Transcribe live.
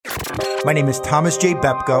My name is Thomas J.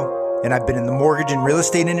 Bepko, and I've been in the mortgage and real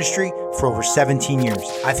estate industry for over 17 years.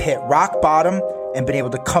 I've hit rock bottom and been able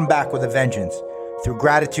to come back with a vengeance through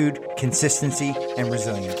gratitude, consistency, and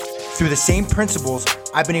resilience. Through the same principles,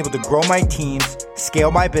 I've been able to grow my teams,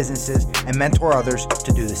 scale my businesses, and mentor others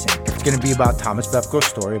to do the same. It's going to be about Thomas Bepko's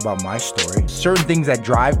story, about my story, certain things that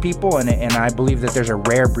drive people, and I believe that there's a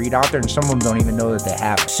rare breed out there, and some of them don't even know that they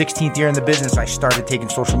have. 16th year in the business, I started taking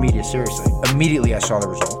social media seriously. Immediately, I saw the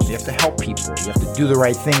results. You have to help people. You have to do the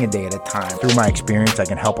right thing a day at a time. Through my experience, I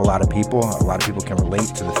can help a lot of people. A lot of people can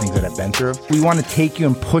relate to the things that I've been through. We want to take you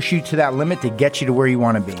and push you to that limit to get you to where you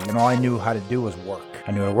want to be, and all I knew how to do was work.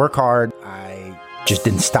 I knew how to work hard. I just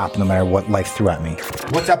didn't stop no matter what life threw at me.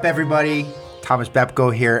 What's up, everybody? Thomas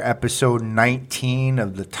Bepko here, episode 19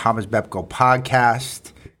 of the Thomas Bepko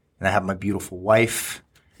podcast. And I have my beautiful wife,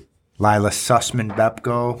 Lila Sussman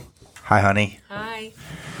Bepko. Hi, honey. Hi.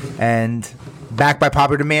 And back by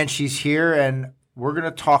popular demand, she's here, and we're going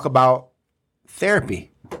to talk about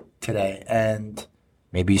therapy today and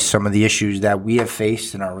maybe some of the issues that we have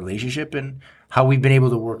faced in our relationship and how we've been able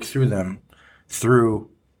to work through them through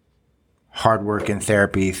hard work and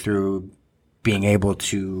therapy, through being able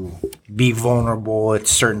to be vulnerable at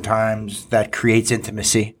certain times that creates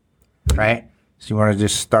intimacy, right? So you want to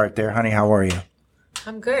just start there, honey? How are you?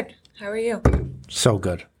 I'm good. How are you? So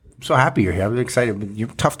good. I'm so happy you're here. I'm excited. But you're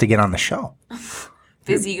tough to get on the show.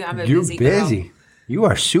 Busy. I'm a you're busy busy. girl. You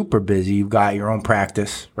are super busy. You've got your own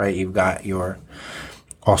practice, right? You've got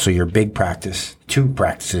also your big practice, 2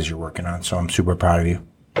 practices you're working on. So I'm super proud of you.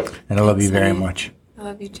 And I love you very much. I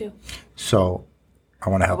love you too. So I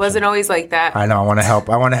want to help. It wasn't always like that. I know. I want to help.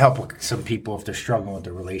 I want to help some people if they're struggling with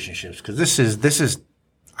their relationships. Because this is,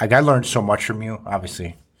 I learned so much from you,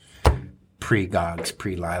 obviously, pre-Gogs,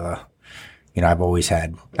 pre-Lila. You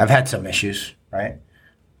know, I've had some issues, right?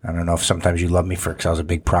 I don't know if sometimes you love me because I was a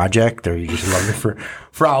big project, or you just love me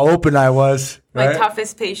for how open I was. Right? My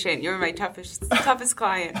toughest patient. You were my toughest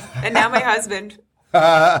client. And now my husband.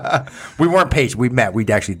 We weren't patient. We met. We'd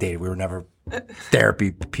actually dated. We were never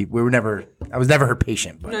therapy people. I was never her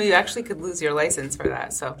patient. But. No, you actually could lose your license for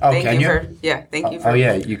that. So thank you for. Oh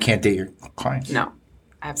yeah, you can't date your clients. No,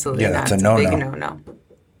 absolutely not. That's a no-no. Big no-no.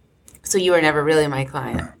 So you were never really my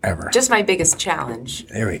client. Ever. Just my biggest challenge.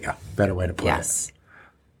 There we go. Better way to put it. Yes.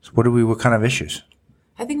 So what kind of issues?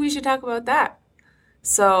 I think we should talk about that.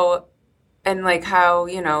 So, and like how,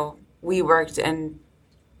 we worked and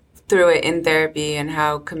through it in therapy, and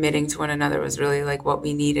how committing to one another was really like what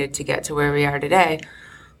we needed to get to where we are today.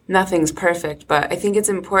 Nothing's perfect, but I think it's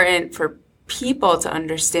important for people to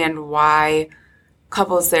understand why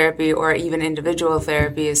couples therapy or even individual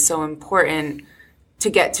therapy is so important to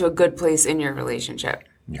get to a good place in your relationship.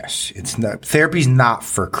 Yes, therapy's not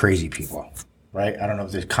for crazy people, right? I don't know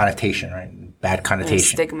if there's connotation, right? Bad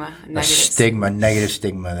connotation. Negative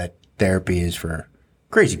stigma that therapy is for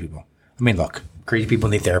crazy people. I mean, look, crazy people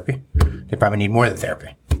need therapy. They probably need more than therapy,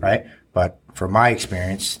 right? But from my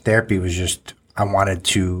experience, therapy was just, I wanted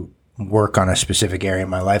to work on a specific area in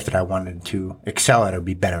my life that I wanted to excel at or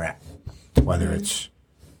be better at. Whether it's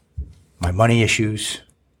my money issues,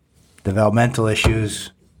 developmental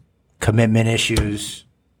issues, commitment issues,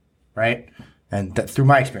 right? And through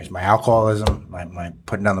my experience, my alcoholism, my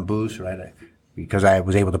putting down the booze, right? Because I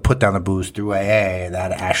was able to put down the booze through AA,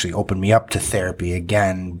 that actually opened me up to therapy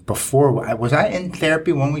again. Was I in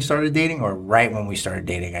therapy when we started dating, or right when we started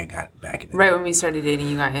dating I got back into Right when we started dating,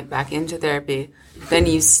 you got back into therapy. Then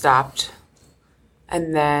you stopped.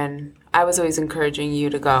 And then I was always encouraging you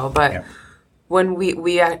to go. But when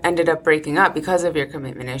we ended up breaking up because of your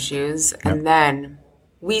commitment issues, and then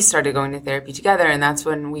we started going to therapy together, and that's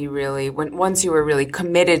when once you were really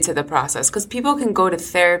committed to the process. Because people can go to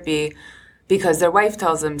therapy because their wife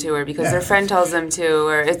tells them to, or because their friend tells them to,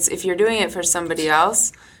 or if you're doing it for somebody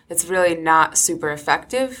else, it's really not super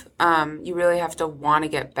effective. You really have to want to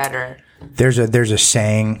get better. There's a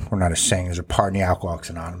saying, or not a saying, there's a part in the Alcoholics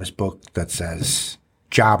Anonymous book that says,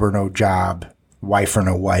 job or no job, wife or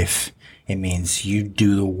no wife. It means you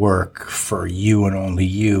do the work for you and only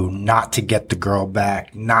you, not to get the girl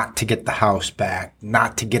back, not to get the house back,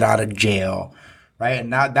 not to get out of jail. Right.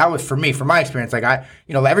 And that was for me, from my experience. Like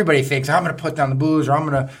everybody thinks I'm going to put down the booze, or I'm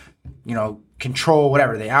going to, control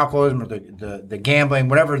whatever, the alcoholism or the gambling,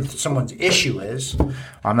 whatever someone's issue is.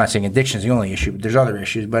 I'm not saying addiction is the only issue, but there's other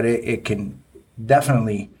issues, but it can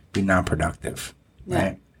definitely be non-productive. Yeah.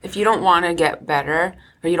 Right. If you don't want to get better,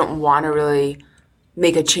 or you don't want to really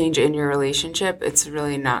make a change in your relationship, it's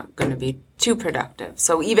really not going to be too productive.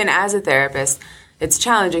 So even as a therapist, it's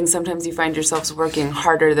challenging. Sometimes you find yourselves working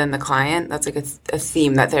harder than the client. That's like a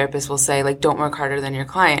theme that therapists will say, like, don't work harder than your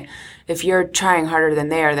client. If you're trying harder than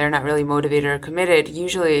they're not really motivated or committed,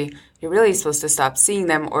 usually you're really supposed to stop seeing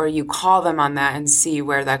them, or you call them on that and see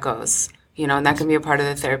where that goes. And that can be a part of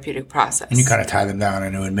the therapeutic process. And you kind of tie them down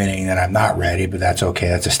into admitting that I'm not ready, but that's okay.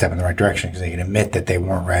 That's a step in the right direction because they can admit that they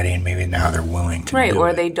weren't ready and maybe now they're willing to do it. Right,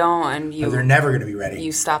 or they don't, and they're never going to be ready.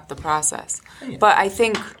 You stop the process. Yeah. But I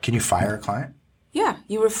think... Can you fire a client? Yeah,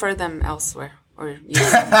 you refer them elsewhere. Or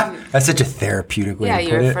that's such a therapeutic way to put it.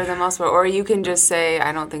 Yeah, you refer them elsewhere. Or you can just say,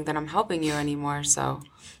 I don't think that I'm helping you anymore. So,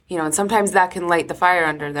 and sometimes that can light the fire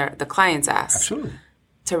under the client's ass. Absolutely.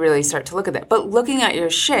 To really start to look at that. But looking at your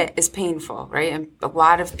shit is painful, right? And a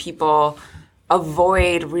lot of people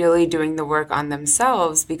avoid really doing the work on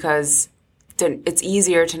themselves because it's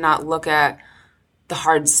easier to not look at the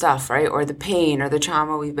hard stuff, right? Or the pain or the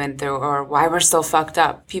trauma we've been through or why we're still fucked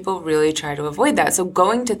up. People really try to avoid that. So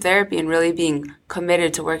going to therapy and really being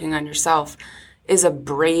committed to working on yourself is a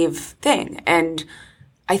brave thing. And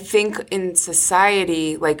I think in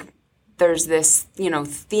society, like, there's this,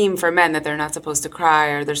 theme for men that they're not supposed to cry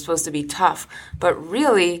or they're supposed to be tough. But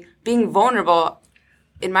really, being vulnerable,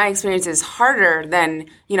 in my experience, is harder than,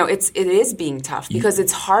 it is being tough because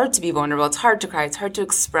it's hard to be vulnerable. It's hard to cry. It's hard to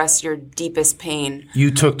express your deepest pain.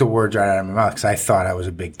 You took the words right out of my mouth because I thought I was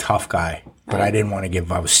a big tough guy. But right. I didn't want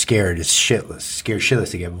to I was scared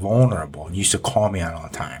shitless to get vulnerable. You used to call me on all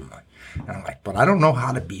the time. And I'm like, but I don't know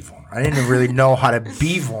how to be vulnerable. I didn't really know how to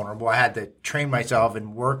be vulnerable. I had to train myself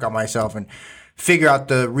and work on myself and figure out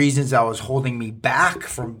the reasons that was holding me back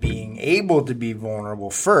from being able to be vulnerable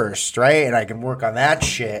first, right? And I can work on that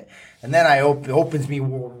shit. And then opens me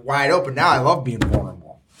wide open. Now I love being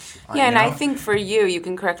vulnerable. Yeah, and I think for you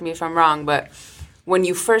can correct me if I'm wrong, but when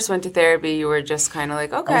you first went to therapy, you were just kind of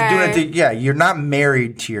like, okay. I was doing it you're not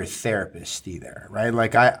married to your therapist either, right?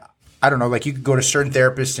 Like I don't know, like you could go to certain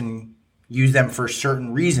therapists and use them for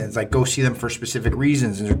certain reasons, like go see them for specific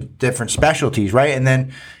reasons and different specialties, right? And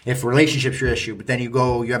then if relationships are your issue, but then you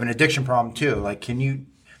have an addiction problem too. Like,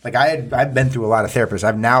 I've been through a lot of therapists.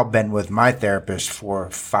 I've now been with my therapist for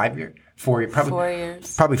 5 years, 4 years,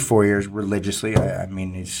 probably 4 years religiously. I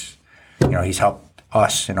mean, he's helped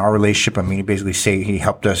us in our relationship. I mean, he basically he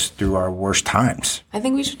helped us through our worst times. I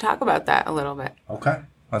think we should talk about that a little bit. Okay.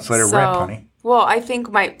 Let's let it rip, honey. Well, I think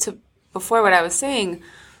before what I was saying,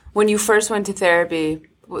 when you first went to therapy,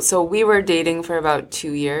 so we were dating for about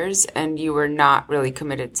 2 years and you were not really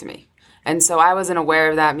committed to me. And so I wasn't aware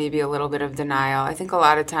of that, maybe a little bit of denial. I think a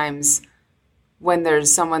lot of times when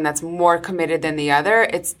there's someone that's more committed than the other,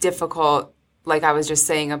 it's difficult, like I was just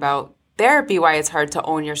saying about therapy, why it's hard to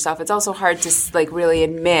own yourself. It's also hard to really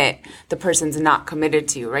admit the person's not committed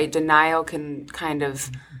to you, right? Denial can kind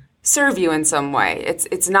of serve you in some way.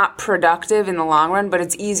 It's not productive in the long run, but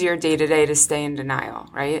it's easier day to day to stay in denial,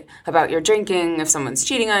 right? About your drinking, if someone's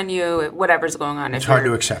cheating on you, whatever's going on. It's hard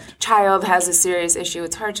to accept. Child has a serious issue,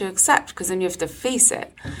 it's hard to accept because then you have to face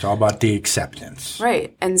it. It's all about the acceptance.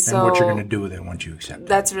 Right. And what you're going to do with it once you accept it.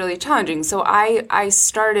 That's really challenging. So I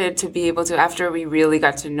started to be able to, after we really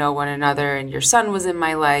got to know one another and your son was in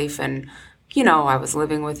my life and, I was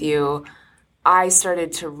living with you, I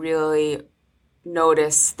started to really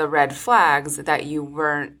notice the red flags that you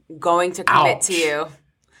weren't going to commit to you.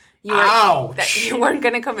 That you weren't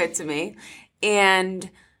going to commit to me. And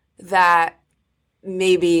that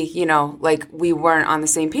maybe, we weren't on the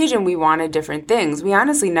same page and we wanted different things. We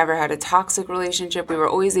honestly never had a toxic relationship. We were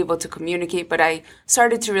always able to communicate, but I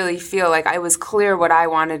started to really feel like I was clear what I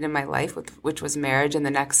wanted in my life, which was marriage and the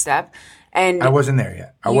next step. And I wasn't there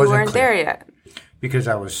yet. You weren't there yet. Because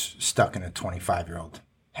I was stuck in a 25-year-old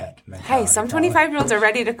head mentality. Hey, some 25-year-olds are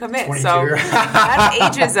ready to commit, so that's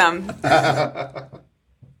ageism.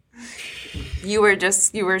 You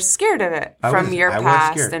were scared of it from your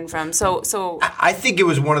past and from so. I think it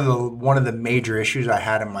was one of the major issues I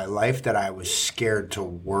had in my life that I was scared to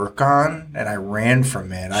work on, and I ran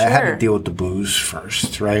from it. Sure. I had to deal with the booze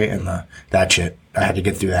first, right, and that shit. I had to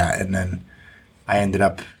get through that, and then I ended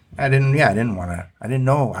up. I didn't know. I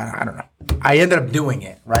don't know. I ended up doing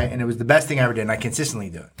it, right? And it was the best thing I ever did, and I consistently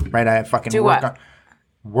do it, right? I fucking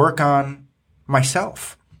work on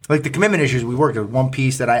myself. Like the commitment issues we worked, there was one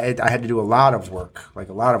piece that I had to do a lot of work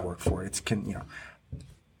for.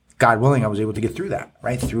 God willing, I was able to get through that,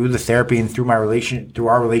 right? Through the therapy and through our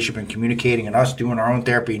relationship and communicating and us doing our own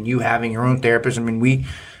therapy and you having your own therapist. I mean,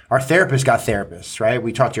 our therapists got therapists, right?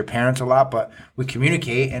 We talk to your parents a lot, but we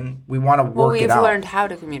communicate and we want to work it out. We've learned how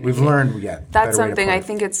to communicate. We've learned, That's something I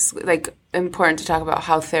think it's important to talk about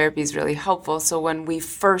how therapy is really helpful. So when we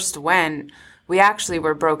first went, we actually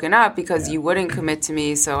were broken up because you wouldn't commit to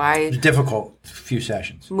me. So it was a difficult few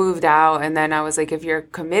sessions. Moved out. And then I was like, if you're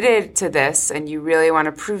committed to this and you really want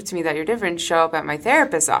to prove to me that you're different, show up at my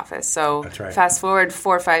therapist's office. So that's right. Fast forward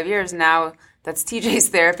 4 or 5 years now, that's TJ's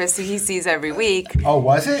therapist who he sees every week. Oh,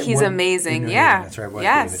 was it? He's amazing. Yeah. That's right.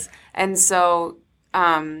 Yes. David. And so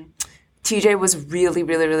TJ was really,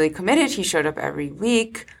 really, really committed. He showed up every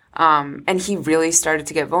week. And he really started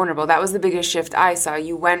to get vulnerable. That was the biggest shift I saw.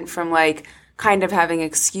 You went from like kind of having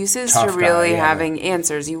excuses to really having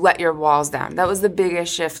answers. You let your walls down. That was the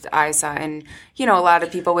biggest shift I saw. And, you know, a lot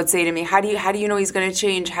of people would say to me, how do you know he's going to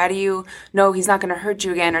change? How do you know he's not going to hurt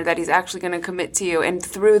you again or that he's actually going to commit to you? And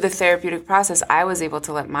through the therapeutic process, I was able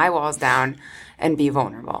to let my walls down and be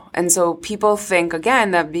vulnerable. And so people think,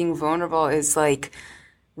 again, that being vulnerable is like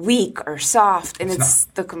weak or soft, and it's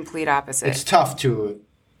the complete opposite. It's tough to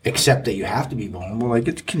accept that you have to be vulnerable. Like,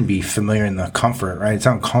 it can be familiar in the comfort, right? It's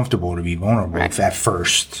uncomfortable to be vulnerable at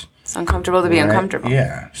first. It's uncomfortable to be uncomfortable.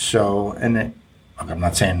 Yeah. So, and I'm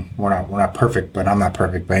not saying we're not perfect, but I'm not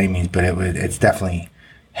perfect by any means. But it's definitely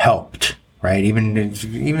helped, right?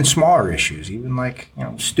 Even smaller issues, even like, you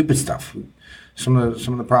know, stupid stuff. Some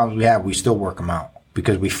of the problems we have, we still work them out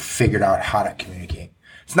because we figured out how to communicate.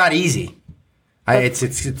 It's not easy.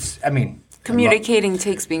 Communicating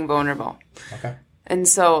takes being vulnerable. Okay. And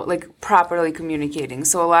so, like, properly communicating.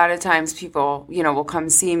 So a lot of times people, you know, will come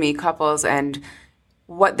see me, couples, and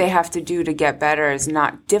what they have to do to get better is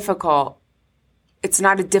not difficult. It's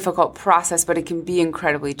not a difficult process, but it can be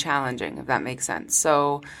incredibly challenging, if that makes sense.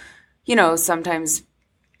 So, you know, sometimes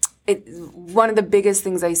one of the biggest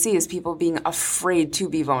things I see is people being afraid to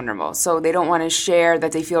be vulnerable. So they don't want to share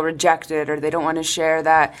that they feel rejected, or they don't want to share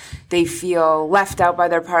that they feel left out by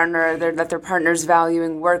their partner, that their partner's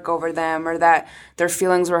valuing work over them, or that their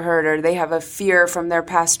feelings were hurt, or they have a fear from their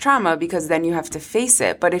past trauma, because then you have to face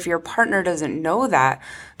it. But if your partner doesn't know that,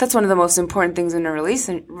 that's one of the most important things in a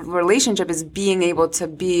relationship is being able to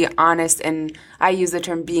be honest. And I use the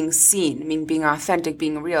term being seen, I mean, being authentic,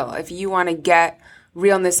 being real. If you want to get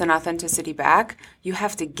realness and authenticity back, you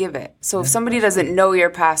have to give it. So if somebody doesn't know your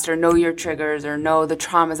past or know your triggers or know the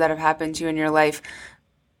traumas that have happened to you in your life,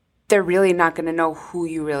 they're really not going to know who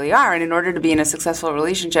you really are. And in order to be in a successful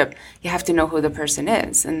relationship, you have to know who the person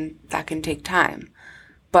is, and that can take time.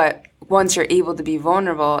 But once you're able to be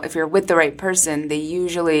vulnerable, if you're with the right person, they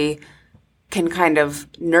usually can kind of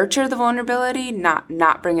nurture the vulnerability,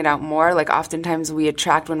 not bring it out more. Like, oftentimes we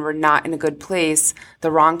attract, when we're not in a good place,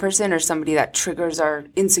 the wrong person or somebody that triggers our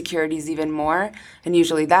insecurities even more. And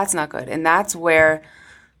usually that's not good. And that's where,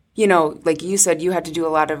 you know, like you said, you had to do a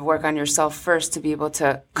lot of work on yourself first to be able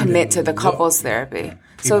to commit to the couples therapy. Yeah.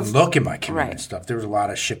 So look at my commitment stuff. There was a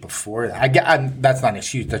lot of shit before that. That's not an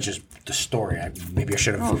excuse. That's just the story. Maybe I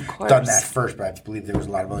should have done that first, but I believe there was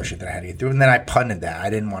a lot of other shit that I had to get through. And then I punted that.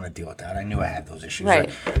 I didn't want to deal with that. I knew I had those issues.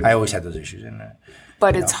 Right. I always had those issues.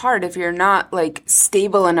 But it's hard if you're not, like,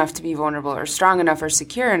 stable enough to be vulnerable or strong enough or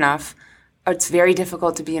secure enough. It's very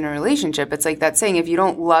difficult to be in a relationship. It's like that saying, if you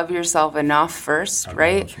don't love yourself enough first,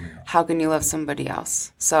 right, how can you love somebody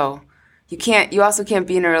else? So you also can't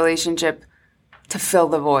be in a relationship to fill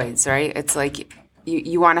the voids, right? It's like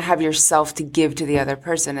you want to have yourself to give to the other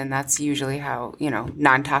person, and that's usually how, you know,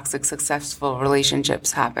 non-toxic, successful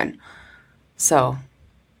relationships happen. So,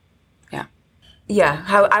 yeah. Yeah,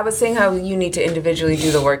 how I was saying how you need to individually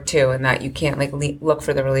do the work too, and that you can't, like, look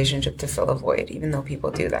for the relationship to fill a void, even though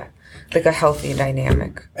people do that. Like a healthy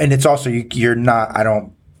dynamic. And it's also, you're not, I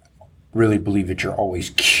don't really believe that you're always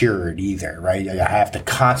cured either, right? I have to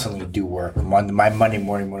constantly do work. My Monday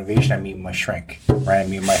morning motivation, I meet my shrink, right? I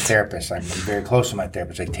meet my therapist. I'm very close to my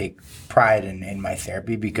therapist. I take pride in my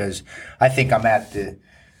therapy because I think I'm at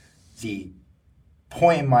the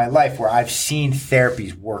point in my life where I've seen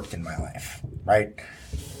therapies worked in my life, right?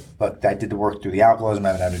 Look, I did the work through the alcoholism. I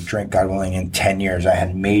haven't had a drink, God willing, in 10 years. I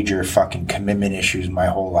had major fucking commitment issues my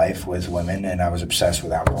whole life with women, and I was obsessed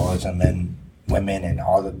with alcoholism and women and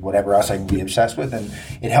all the whatever else I can be obsessed with, and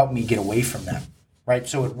it helped me get away from them, right?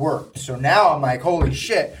 So it worked. So now I'm like, holy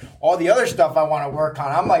shit, all the other stuff I want to work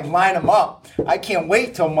on, I'm like, line them up. I can't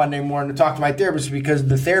wait till Monday morning to talk to my therapist because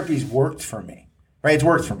the therapy's worked for me, right? It's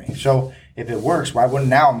worked for me. So if it works, why wouldn't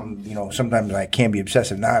now? Sometimes I can't be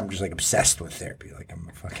obsessive. Now I'm just like obsessed with therapy. Like I'm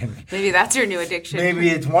fucking. Maybe that's your new addiction. Maybe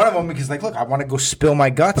it's one of them because, like, look, I want to go spill my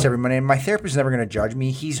guts every Monday, and my therapist is never going to judge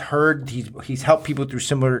me. He's helped people through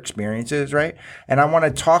similar experiences, right? And I want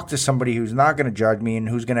to talk to somebody who's not going to judge me and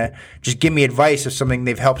who's going to just give me advice of something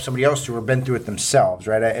they've helped somebody else through or been through it themselves,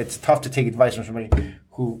 right? It's tough to take advice from somebody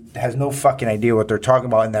who has no fucking idea what they're talking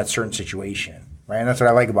about in that certain situation. Right? And that's what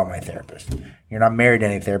I like about my therapist. You're not married to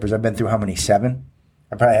any therapist. I've been through how many? 7?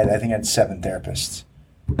 I think I had 7 therapists.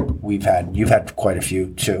 You've had quite a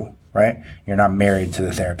few too, right? You're not married to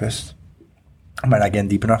the therapist. Am I not getting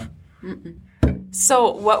deep enough? Mm-mm.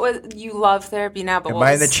 So you love therapy now, but Am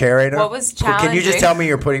I in the chair right now? What was challenging? Can you just tell me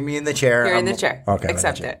you're putting me in the chair? You're in the chair. Okay.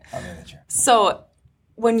 Accept it. I'm in the chair. So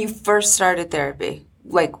when you first started therapy,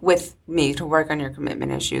 like with me to work on your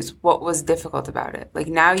commitment issues, what was difficult about it? Like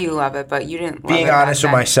now you love it, but you didn't love it. Being honest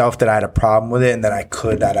with myself that I had a problem with it and that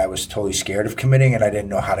I was totally scared of committing and I didn't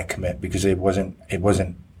know how to commit because I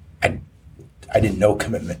didn't know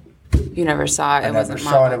commitment. You never saw it. I never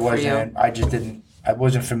saw it. It wasn't. I just didn't. I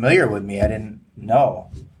wasn't familiar with me. I didn't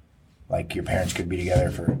know. Like your parents could be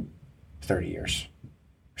together for 30 years.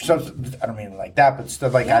 So I don't mean like that, but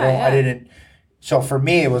stuff like I didn't. So for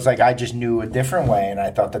me, it was like I just knew a different way, and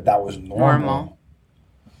I thought that was normal.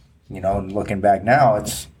 You know, and looking back now,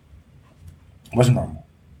 it wasn't normal.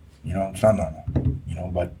 You know, it's not normal. You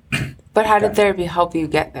know, but. But how did therapy help you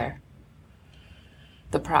get there?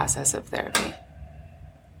 The process of therapy.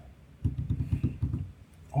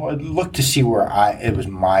 Well, I'd look to see where it was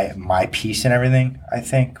my piece and everything, I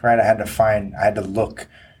think, right? I had to look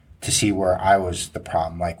to see where I was the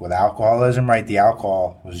problem. Like with alcoholism, right? The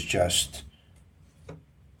alcohol was just...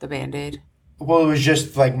 The Band-Aid? Well, it was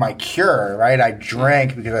just like my cure, right? I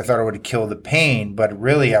drank because I thought it would kill the pain, but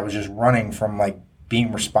really I was just running from like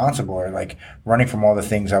being responsible or like running from all the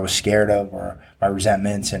things I was scared of or my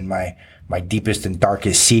resentments and my deepest and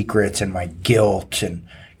darkest secrets and my guilt and...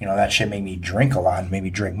 You know, that shit made me drink a lot and made me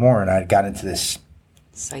drink more. And I got into this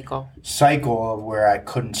cycle where I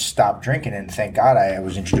couldn't stop drinking. And thank God I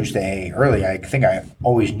was introduced to AA early. I think I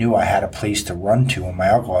always knew I had a place to run to when my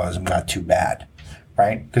alcoholism got too bad,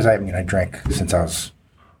 right? Because I drank since I was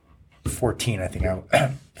 14. I think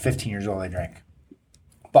 15 years old I drank.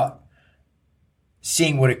 But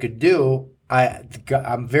seeing what it could do,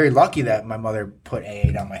 I'm very lucky that my mother put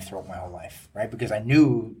AA down my throat my whole life, right? Because I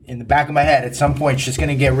knew in the back of my head at some point it's just going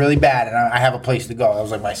to get really bad and I have a place to go. That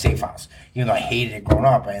was like my safe house. Even though I hated it growing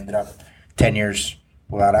up, I ended up 10 years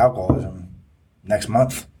without alcoholism. Next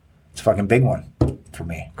month, it's a fucking big one for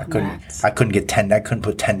me. I couldn't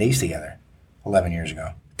put 10 days together 11 years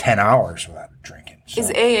ago. 10 hours without drinking. So. Is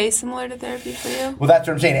AA similar to therapy for you? Well, that's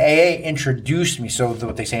what I'm saying. AA introduced me. So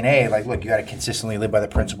what they say in AA, like, look, you got to consistently live by the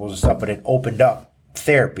principles and stuff, but it opened up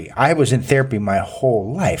therapy. I was in therapy my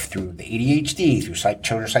whole life through the ADHD, through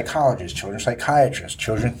children's psychologists, children's psychiatrists,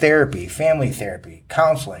 children's therapy, family therapy,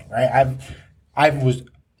 counseling, right?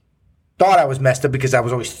 Thought I was messed up because I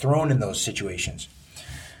was always thrown in those situations.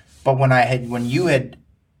 But when you had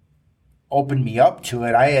opened me up to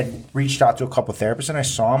it, I had reached out to a couple therapists and I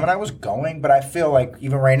saw them and I was going, but I feel like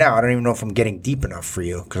even right now, I don't even know if I'm getting deep enough for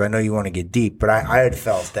you because I know you want to get deep, but I had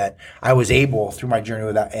felt that I was able, through my journey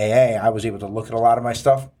with AA, I was able to look at a lot of my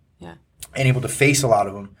stuff and able to face a lot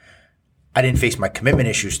of them. I didn't face my commitment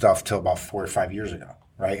issue stuff till about 4 or 5 years ago,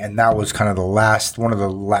 right? And that was kind of one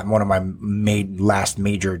of my last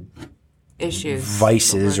major issues,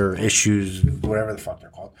 vices or issues, whatever the fuck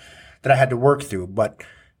they're called, that I had to work through. But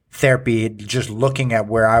therapy, just looking at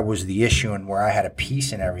where I was the issue and where I had a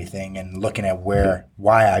piece in everything and looking at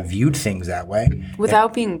why I viewed things that way.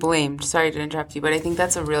 Without being blamed. Sorry to interrupt you, but I think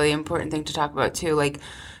that's a really important thing to talk about too. Like,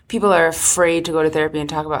 people are afraid to go to therapy and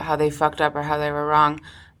talk about how they fucked up or how they were wrong.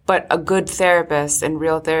 But a good therapist and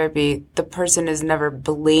real therapy, the person is never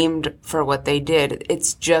blamed for what they did.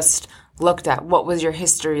 It's just looked at. What was your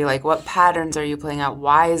history like? What patterns are you playing out?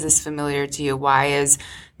 Why is this familiar to you? Why is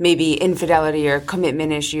maybe infidelity or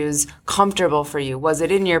commitment issues comfortable for you? Was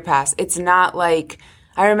it in your past? It's not like,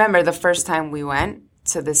 I remember the first time we went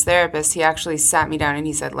to this therapist, he actually sat me down and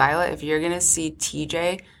he said, Lila, if you're going to see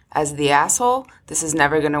TJ as the asshole, this is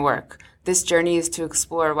never going to work. This journey is to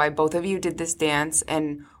explore why both of you did this dance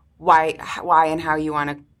and why and how you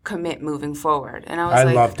want to commit moving forward. And I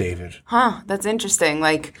love David. That's interesting.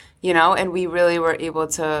 Like, and we really were able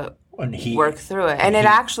to work through it. And it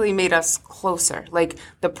actually made us closer. Like,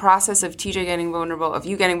 the process of TJ getting vulnerable, of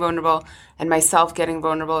you getting vulnerable, and myself getting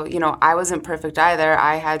vulnerable, I wasn't perfect either.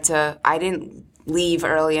 I didn't leave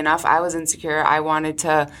early enough. I was insecure. I wanted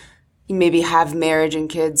to maybe have marriage and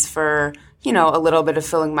kids for, a little bit of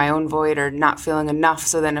filling my own void or not feeling enough.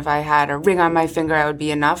 So then if I had a ring on my finger, I would be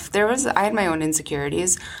enough. I had my own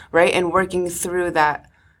insecurities, right? And working through that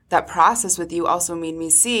process with you also made me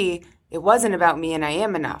see it wasn't about me and I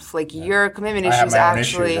am enough. Like, your commitment issues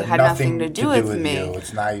actually had nothing to do with me. You.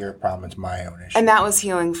 It's not your problem, it's my own issue. And that was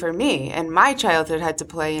healing for me. And my childhood had to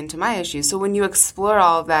play into my issues. So when you explore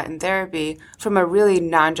all of that in therapy from a really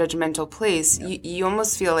non-judgmental place, you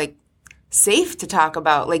almost feel like safe to talk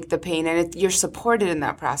about like the pain, and you're supported in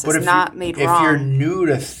that process, But not made wrong. If you're new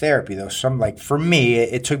to therapy, though, for me,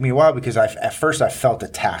 it took me a while because at first I felt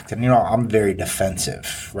attacked, and I'm very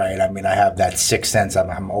defensive, right? I mean, I have that sixth sense.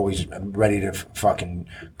 I'm always ready to fucking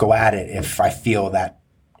go at it if I feel that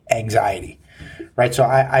anxiety, right? So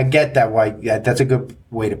I get that. That's a good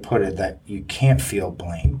way to put it. That you can't feel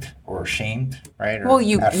blamed or ashamed, right? Or well,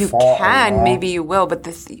 you can, maybe you will, but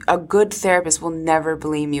a good therapist will never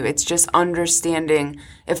blame you. It's just understanding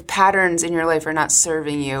if patterns in your life are not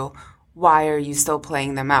serving you, why are you still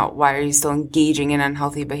playing them out? Why are you still engaging in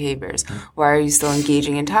unhealthy behaviors? Why are you still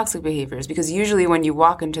engaging in toxic behaviors? Because usually when you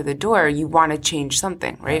walk into the door, you want to change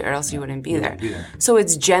something, right? Or else you wouldn't be there. So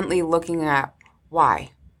it's gently looking at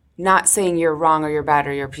why. Not saying you're wrong or you're bad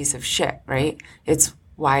or you're a piece of shit, right? It's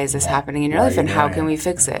why is this happening in your life and how can we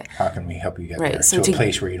fix it? How can we help you get there to a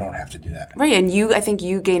place where you don't have to do that? Right, and I think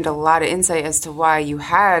you gained a lot of insight as to why you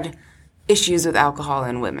had issues with alcohol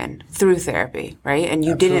in women through therapy, right? And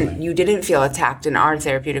you didn't feel attacked in our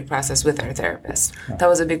therapeutic process with our therapist. No. That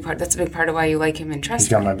was a big part. That's a big part of why you like him and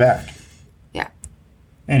trust him. He's got my back. Yeah.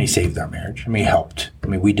 And he saved our marriage. I mean, he helped. I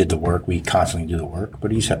mean, we did the work. We constantly do the work,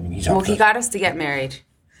 but he's helped us. Well, he got us to get married.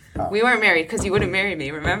 Oh. We weren't married because you wouldn't marry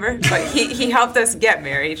me, remember? But he helped us get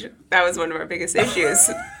married. That was one of our biggest issues.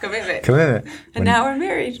 Commitment. And now we're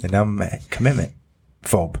married. And I'm commitment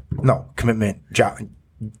phobe. No, commitment jockey?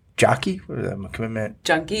 What is that? Commitment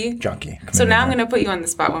junkie. Commitment so now I'm going to put you on the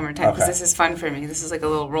spot one more time because this is fun for me. This is like a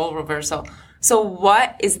little role reversal. So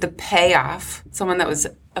what is the payoff? Someone that was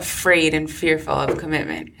afraid and fearful of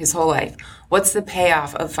commitment his whole life. What's the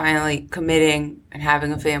payoff of finally committing and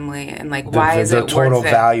having a family? And why is it worth it? The total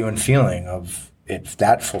value and feeling of if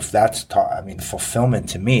fulfillment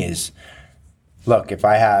to me is, look, if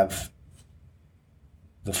I have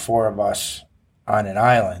the four of us on an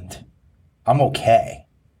island, I'm okay,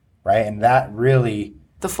 right? And that really...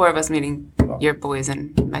 The four of us meaning your boys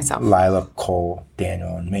and myself. Lila, Cole,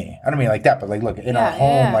 Daniel, and me. I don't mean like that, but look, in our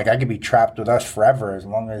home, I could be trapped with us forever as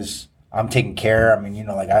long as I'm taking care. I mean,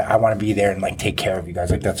 I want to be there and take care of you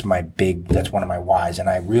guys. That's one of my whys. And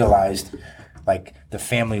I realized the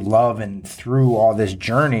family love and through all this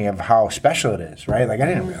journey of how special it is, right? I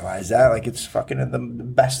didn't realize that. It's fucking the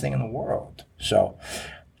best thing in the world. So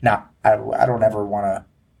now I don't ever want to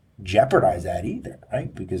jeopardize that either,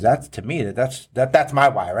 right? Because that's to me that's my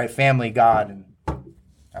why, right? Family, God, and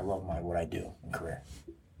I love what I do in career,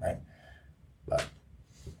 right? But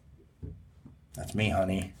that's me,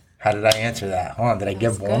 honey. How did I answer that? Hold on, did I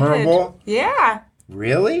get vulnerable? Good. Yeah.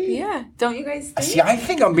 Really? Yeah. Don't you guys think? See, I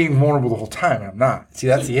think I'm being vulnerable the whole time. I'm not. See,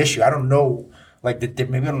 that's the issue. I don't know. Maybe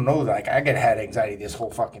I don't know that. I had anxiety this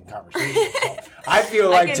whole fucking conversation. So I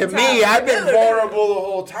feel to me, I've been vulnerable the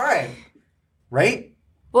whole time, right?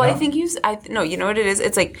 Well, no? I think you know what it is?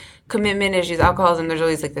 It's commitment issues, alcoholism, there's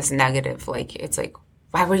always this negative, it's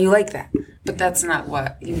why were you like that? But that's not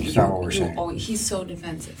what it's not what we're saying. Oh, he's so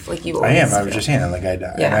defensive. I was just saying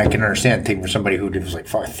that. And I can understand taking for somebody who was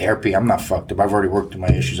fuck therapy. I'm not fucked up. I've already worked through my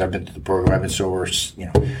issues. I've been through the program. I've been sober,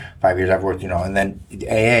 5 years. I've worked, and then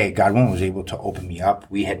AA, God willing, was able to open me up.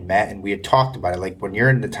 We had met and we had talked about it. When you're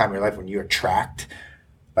in the time of your life when you attract,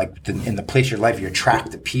 in the place of your life, you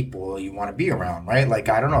attract the people you want to be around, right?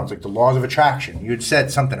 I don't know. It's the laws of attraction. You had said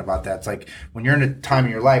something about that. It's when you're in a time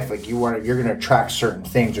in your life, you're going to attract certain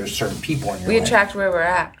things or certain people in your life. We attract where we're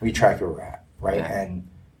at. We attract where we're at, right? Yeah. And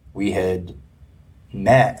we had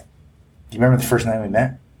met. Do you remember the first night we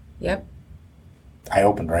met? Yep. I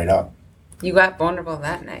opened right up. You got vulnerable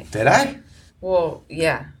that night. Did I? Well,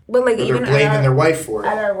 yeah. But even they're blaming their wife for it.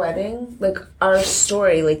 At our wedding, our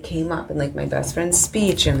story came up in my best friend's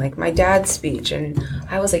speech and my dad's speech, and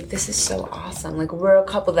I was this is so awesome. We're a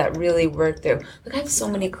couple that really work through. I have so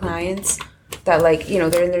many clients that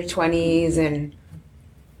they're in their 20s and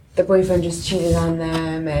the boyfriend just cheated on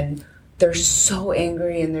them and they're so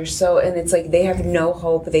angry and it's they have no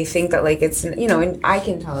hope. They think that it's and I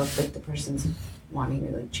can tell if the person's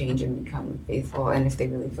wanting to change and become faithful, and if they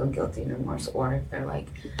really feel guilty and remorse, or if they're a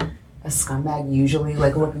scumbag, usually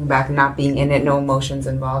looking back, not being in it, no emotions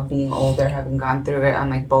involved, being older, having gone through it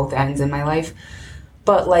on both ends in my life.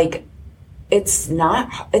 But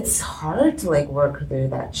it's hard to work through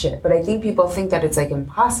that shit. But I think people think that it's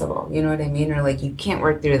impossible, you know what I mean? Or you can't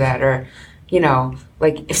work through that, or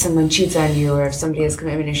if someone cheats on you or if somebody has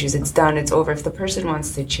commitment issues, it's done, it's over. If the person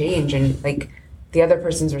wants to change and the other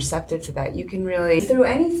person's receptive to that, you can really through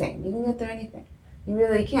anything. You can get through anything. You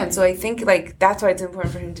really can. So I think that's why it's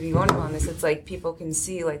important for him to be vulnerable on this. It's people can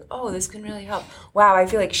see oh, this can really help. Wow, I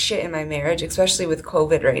feel like shit in my marriage, especially with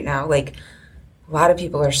COVID right now. A lot of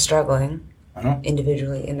people are struggling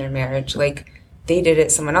individually in their marriage. they did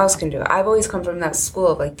it, someone else can do it. I've always come from that school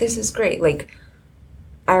of like, this is great. Like,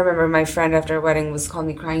 I remember my friend after a wedding was calling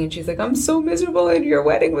me crying, and she's like, I'm so miserable, and your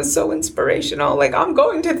wedding was so inspirational. Like, I'm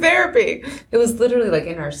going to therapy. It was literally like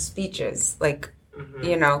in our speeches, like,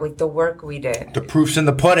 you know, like the work we did. The proof's in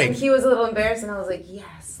the pudding. And he was a little embarrassed, and I was like,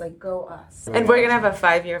 yes, like, go us. And we're going to have a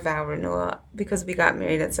 5-year vow renewal because we got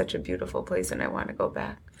married at such a beautiful place, and I want to go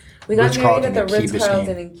back. We got married at the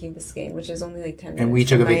Ritz-Carlton in Key Biscayne, which is only like 10 minutes. And we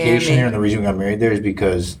took a vacation there, and the reason we got married there is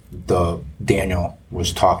because Daniel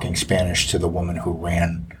was talking Spanish to the woman who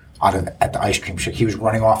ran at the ice cream shop. He was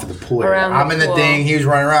running off of the pool. I'm in the thing. He was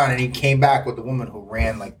running around, and he came back with the woman who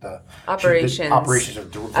ran like the operations of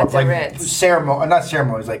the Ritz. Ceremony, not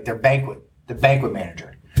ceremonies, like their banquet. The banquet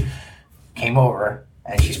manager came over,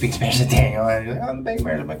 and she speaks Spanish to Daniel, and he's like, "I'm the banquet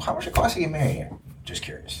manager." I'm like, "How much it cost to get married here?" Just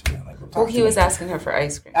curious. You know, like, well, he was asking her for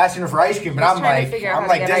ice cream. Asking her for ice cream, but I'm like, we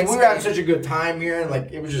were having such a good time here, and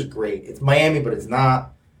like it was just great. It's Miami, but it's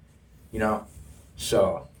not, you know.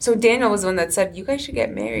 So Daniel was the one that said, you guys should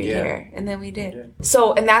get married here. And then we did.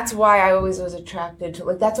 So, and that's why I always was attracted to,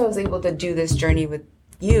 like, that's why I was able to do this journey with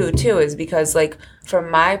you, too, is because, like,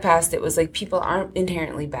 from my past, it was like people aren't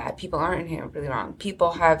inherently bad. People aren't inherently wrong.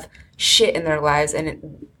 People have shit in their lives,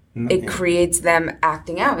 and it creates them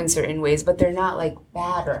acting out in certain ways, but they're not, like,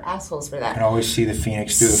 bad or assholes for that. I can always see the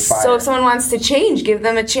phoenix through the fire. So if someone wants to change, give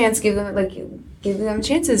them a chance. Give them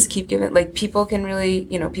chances. Keep giving. Like, people can really,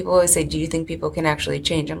 you know, people always say, do you think people can actually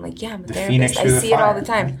change? I'm like, yeah, I'm a therapist. I see it all the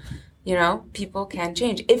time. You know, people can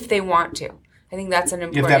change if they want to. I think that's an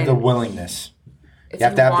important... You have to have the willingness. You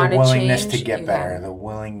have to have the willingness to get better, the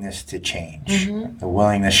willingness to change, the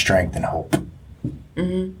willingness, strength, and hope.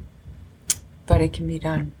 Mm-hmm. But it can be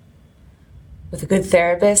done. With a good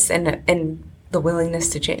therapist and the willingness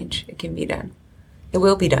to change, it can be done. It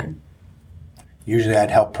will be done. Usually I'd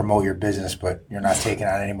help promote your business, but you're not taking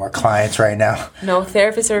on any more clients right now. No,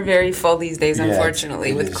 therapists are very full these days,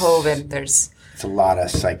 unfortunately. With COVID, it's a lot of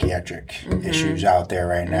psychiatric issues out there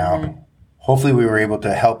right now. Hopefully we were able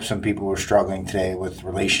to help some people who are struggling today with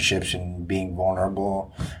relationships and being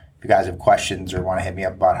vulnerable. If you guys have questions or want to hit me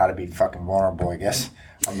up about how to be fucking vulnerable, I guess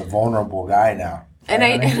I'm the vulnerable guy now. And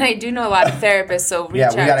I do know a lot of therapists, so reach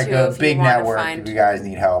out to we got a good big network. Find... If you guys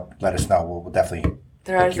need help, let us know. We'll definitely.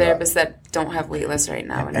 There are therapists that don't have wait lists right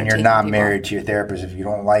now, and you're not married to your therapist. If you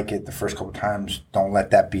don't like it the first couple times, don't let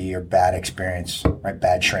that be your bad experience, right?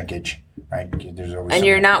 Bad shrinkage, right? There's always. And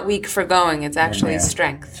you're not weak for going. It's actually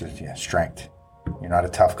strength. It's strength. You're not a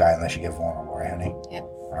tough guy unless you get vulnerable, right, honey? Yep.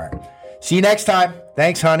 All right. See you next time.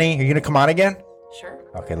 Thanks, honey. Are you gonna come on again? Sure.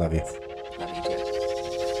 Okay, love you.